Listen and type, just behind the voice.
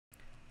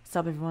What's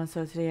up everyone?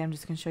 So today I'm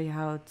just going to show you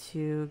how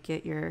to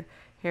get your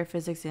hair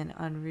physics in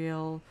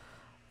Unreal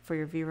for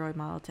your VRoid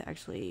model to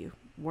actually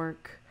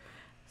work.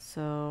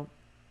 So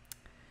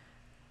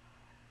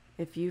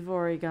if you've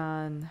already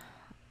gone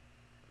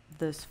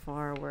this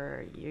far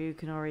where you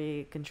can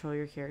already control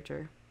your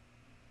character,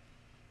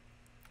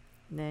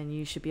 then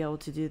you should be able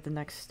to do the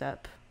next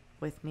step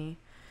with me.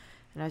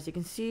 And as you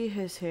can see,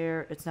 his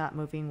hair, it's not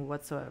moving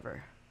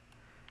whatsoever.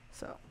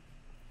 So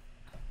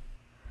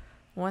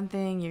one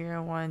thing you're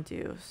going to want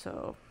to do,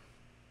 so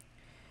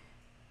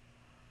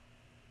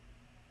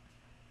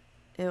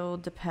it'll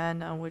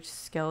depend on which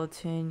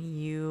skeleton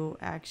you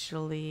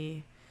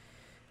actually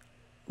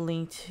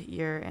linked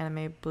your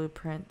anime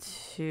blueprint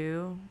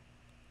to.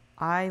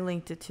 I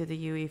linked it to the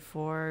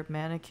UE4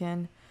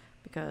 mannequin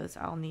because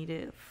I'll need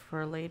it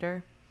for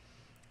later.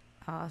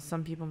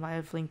 Some people might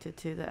have linked it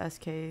to the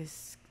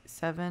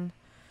SK7.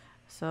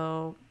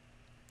 So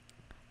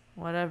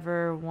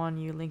whatever one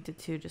you linked it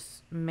to,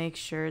 just make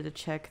sure to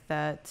check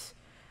that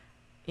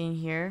in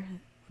here,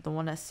 the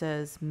one that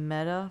says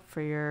meta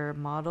for your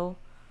model,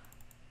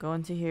 go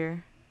into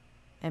here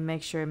and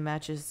make sure it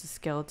matches the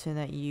skeleton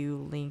that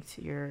you linked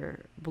your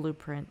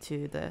blueprint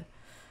to, the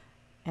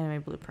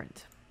anime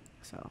blueprint.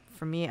 So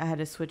for me, I had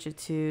to switch it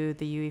to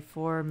the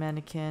UE4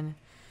 mannequin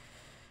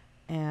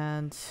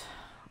and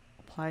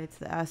apply it to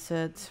the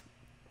asset.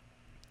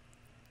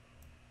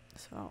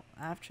 So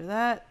after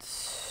that,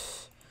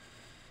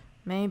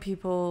 many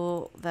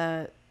people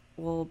that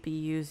will be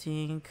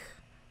using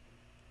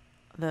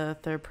the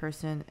third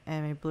person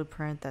anime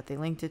blueprint that they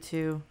linked it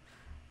to,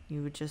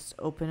 you would just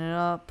open it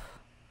up,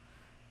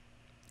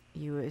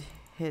 you would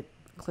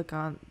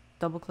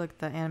double click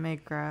the anime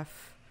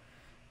graph,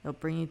 it'll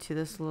bring you to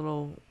this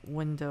little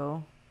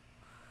window.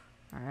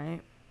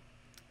 Alright,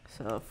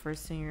 so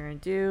first thing you're going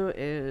to do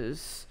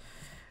is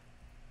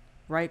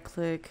right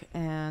click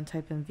and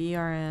type in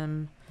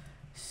VRM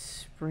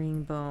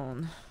spring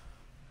bone,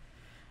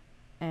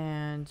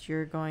 and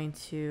you're going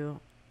to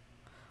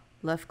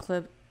left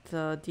click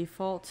the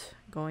default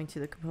going to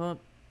the component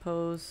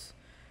pose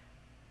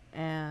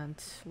and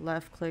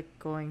left click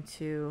going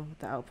to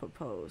the output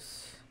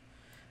pose,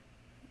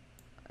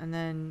 and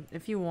then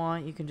if you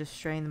want you can just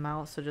strain them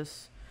out. So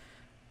just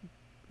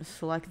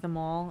select them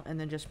all and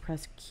then just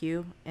press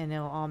Q and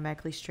it'll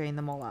automatically strain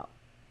them all out.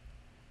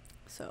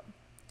 So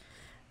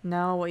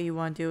now what you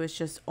want to do is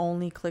just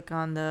only click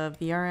on the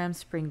VRM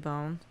spring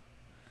bone,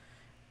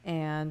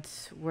 and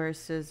where it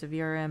says the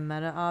VRM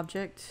meta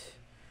object,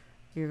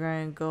 you're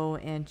going to go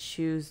and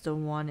choose the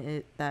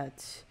one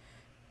that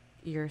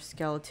your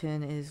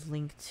skeleton is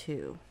linked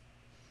to.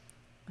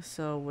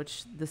 So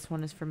which this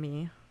one is for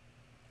me,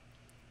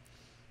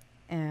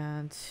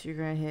 and you're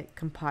going to hit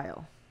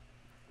compile.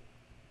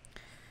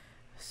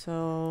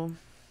 So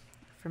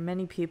for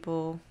many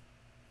people,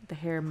 the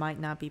hair might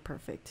not be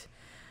perfect.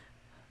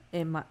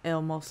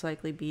 It'll most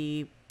likely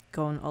be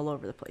going all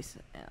over the place,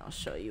 and I'll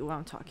show you what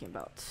I'm talking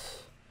about.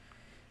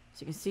 So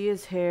you can see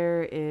his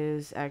hair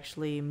is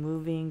actually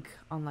moving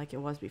unlike it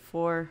was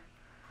before.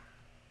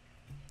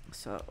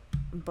 So,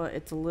 but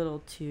it's a little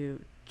too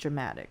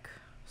dramatic.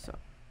 So,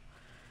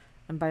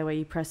 and by the way,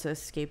 you press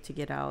escape to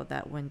get out of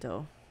that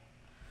window.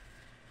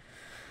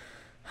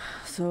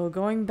 So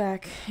going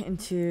back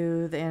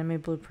into the anime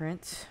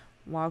blueprint,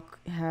 while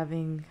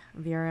having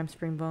VRM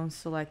spring bone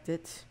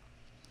selected,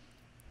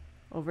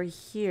 over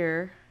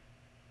here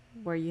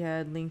where you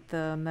had linked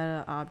the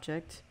meta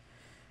object,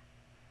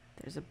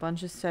 there's a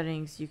bunch of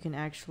settings you can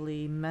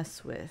actually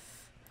mess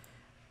with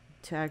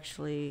to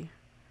actually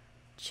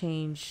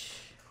change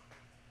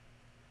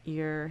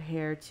your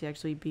hair to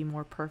actually be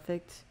more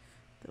perfect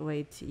the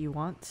way you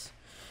want.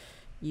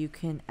 You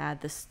can add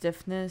the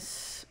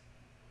stiffness,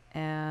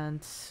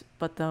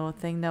 but the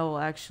thing that will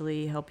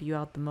actually help you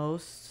out the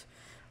most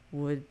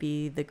would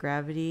be the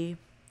gravity.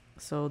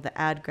 So the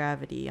add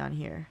gravity on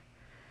here.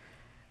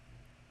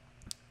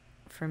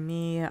 For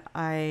me,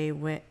 I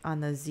went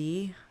on the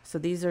Z. So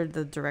these are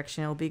the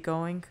direction it'll be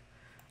going.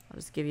 I'll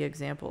just give you an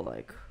example,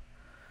 like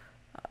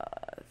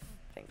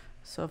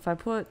so if I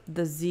put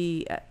the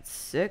Z at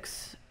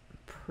 6,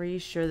 pretty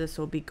sure this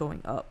will be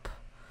going up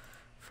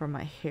for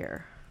my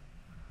hair.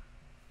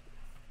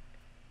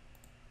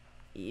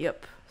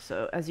 Yep.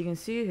 So as you can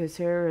see, his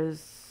hair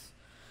is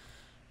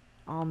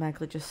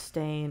automatically just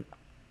staying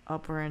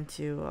up or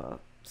into a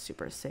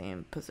Super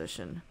Saiyan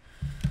position.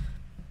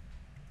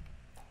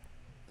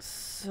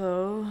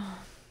 So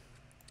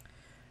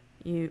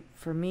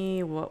for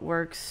me, what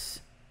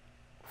works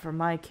for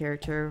my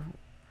character,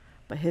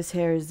 but his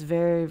hair is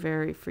very,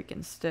 very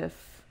freaking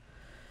stiff,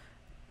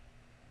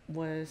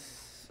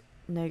 was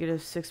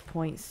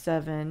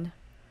 -6.7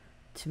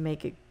 to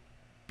make it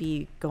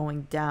be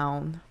going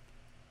down.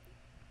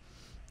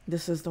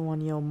 This is the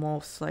one you'll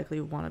most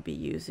likely want to be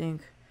using,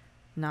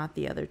 not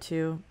the other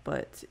two,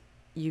 but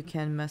you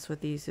can mess with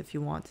these if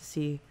you want to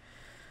see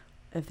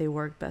if they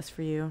work best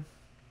for you.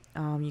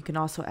 You can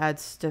also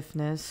add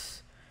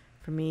stiffness.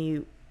 For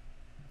me,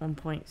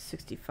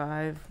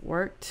 1.65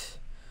 worked,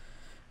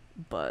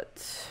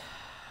 but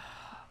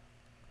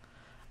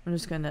I'm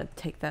just gonna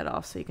take that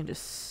off so you can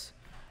just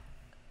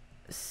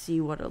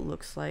see what it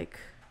looks like.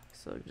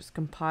 So just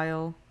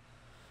compile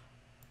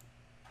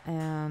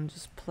and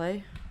just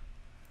play.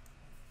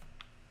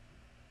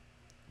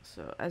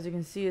 So as you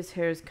can see, his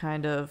hair is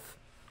kind of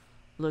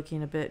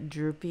looking a bit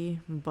droopy,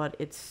 but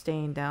it's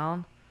staying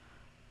down.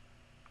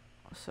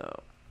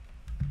 So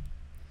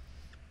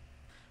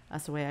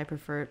that's the way I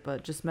prefer it,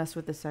 but just mess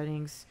with the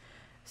settings,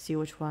 see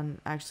which one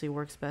actually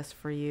works best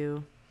for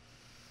you.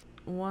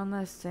 One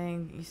last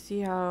thing, you see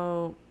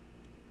how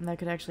that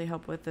could actually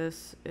help with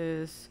this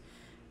is,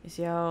 you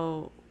see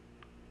how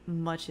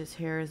much his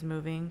hair is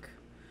moving?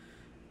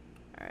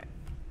 Alright,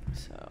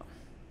 so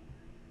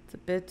it's a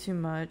bit too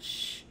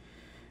much.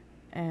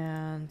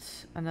 And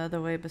another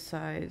way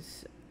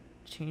besides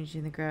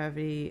changing the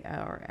gravity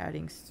or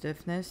adding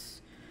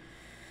stiffness,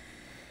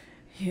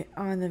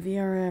 on the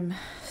VRM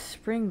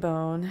spring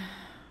bone,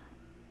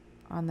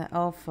 on the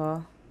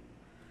alpha,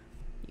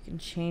 you can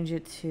change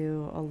it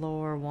to a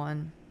lower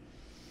one.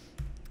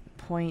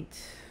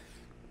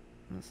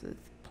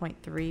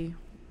 0.3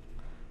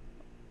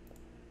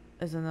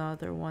 is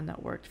another one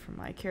that worked for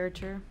my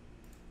character.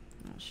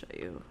 I'll show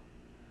you.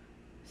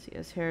 See,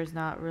 his hair is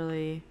not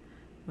really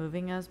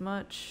moving as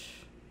much.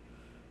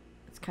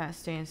 It's kind of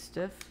staying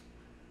stiff.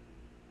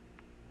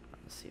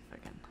 Let's see if I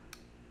can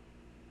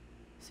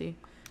see.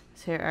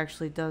 His hair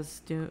actually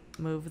does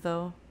move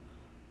though,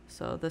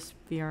 so this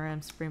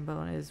VRM spring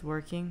bone is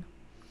working.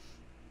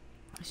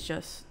 It's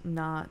just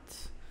not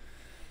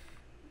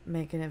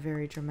making it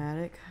very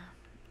dramatic.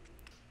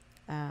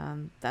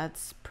 And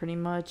that's pretty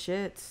much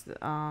it.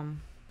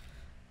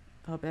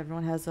 Hope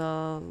everyone has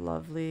a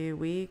lovely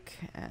week,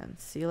 and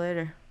see you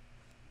later.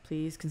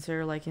 Please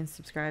consider liking,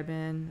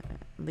 subscribing,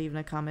 leaving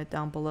a comment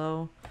down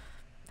below.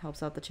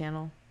 Helps out the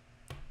channel.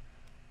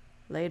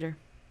 Later.